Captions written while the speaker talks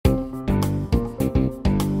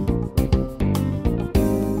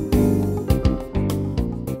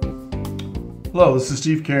Hello, this is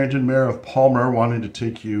Steve Carrington, Mayor of Palmer, wanting to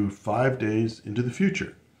take you 5 days into the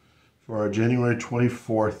future for our January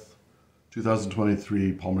 24th,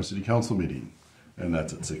 2023 Palmer City Council meeting, and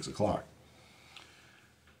that's at 6 o'clock.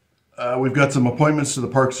 We've got some appointments to the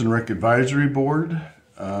Parks and Rec Advisory Board,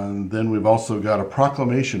 and then we've also got a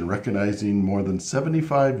proclamation recognizing more than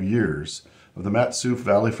 75 years of the Mat-Su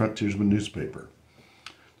Valley Frontiersman newspaper.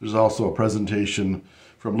 There's also a presentation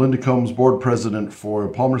from Linda Combs, Board President for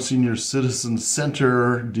Palmer Senior Citizen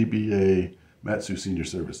Center, DBA Mat-Su Senior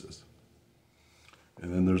Services.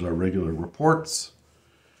 And then there's our regular reports.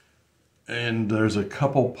 And there's a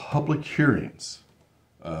couple public hearings.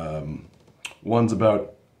 One's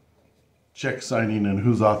about check signing and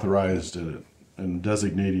who's authorized and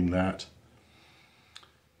designating that.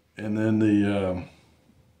 And then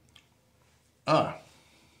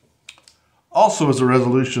also is a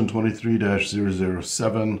resolution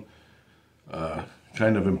 23-007,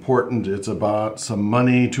 kind of important. It's about some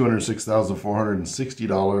money,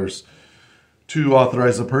 $206,460, to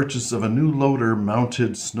authorize the purchase of a new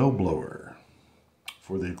loader-mounted snowblower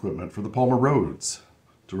for the equipment for the Palmer roads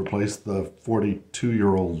to replace the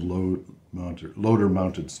 42-year-old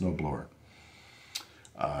loader-mounted snowblower.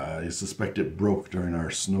 I suspect it broke during our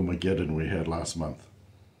Snowmageddon we had last month.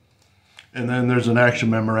 And then there's an action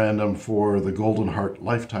memorandum for the Golden Heart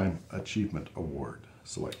Lifetime Achievement Award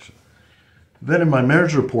selection. Then in my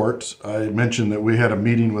mayor's report, I mentioned that we had a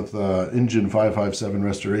meeting with Engine 557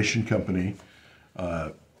 Restoration Company.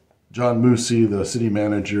 John Moosey, the city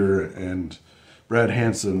manager, and Brad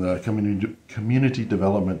Hanson, the community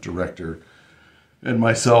development director, and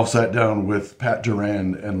myself sat down with Pat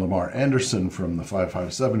Durand and Lamar Anderson from the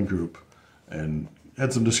 557 group and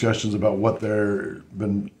had some discussions about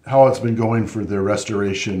how it's been going for their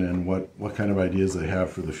restoration and what kind of ideas they have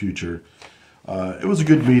for the future. It was a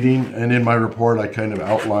good meeting, and in my report I kind of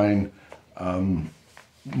outline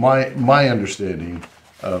my understanding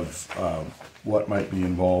of what might be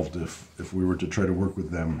involved if we were to try to work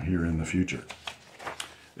with them here in the future.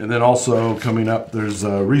 And then also coming up, there's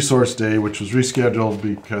a resource day, which was rescheduled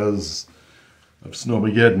because of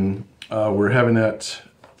Snowmageddon. We're having that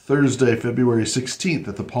Thursday, February 16th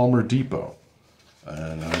at the Palmer Depot.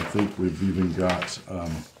 And I think we've even got a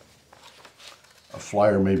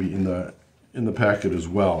flyer maybe in the packet as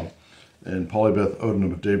well. And Polybeth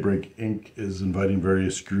Odom of Daybreak Inc. is inviting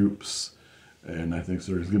various groups. And I think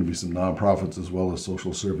there's going to be some nonprofits as well as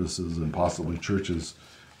social services and possibly churches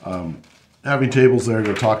having tables there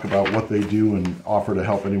to talk about what they do and offer to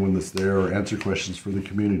help anyone that's there or answer questions for the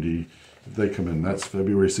community if they come in. That's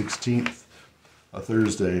February 16th. A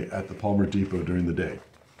Thursday at the Palmer Depot during the day.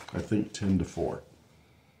 I think 10 to 4.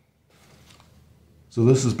 So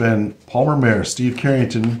this has been Palmer Mayor Steve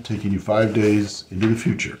Carrington taking you 5 days into the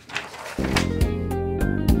future.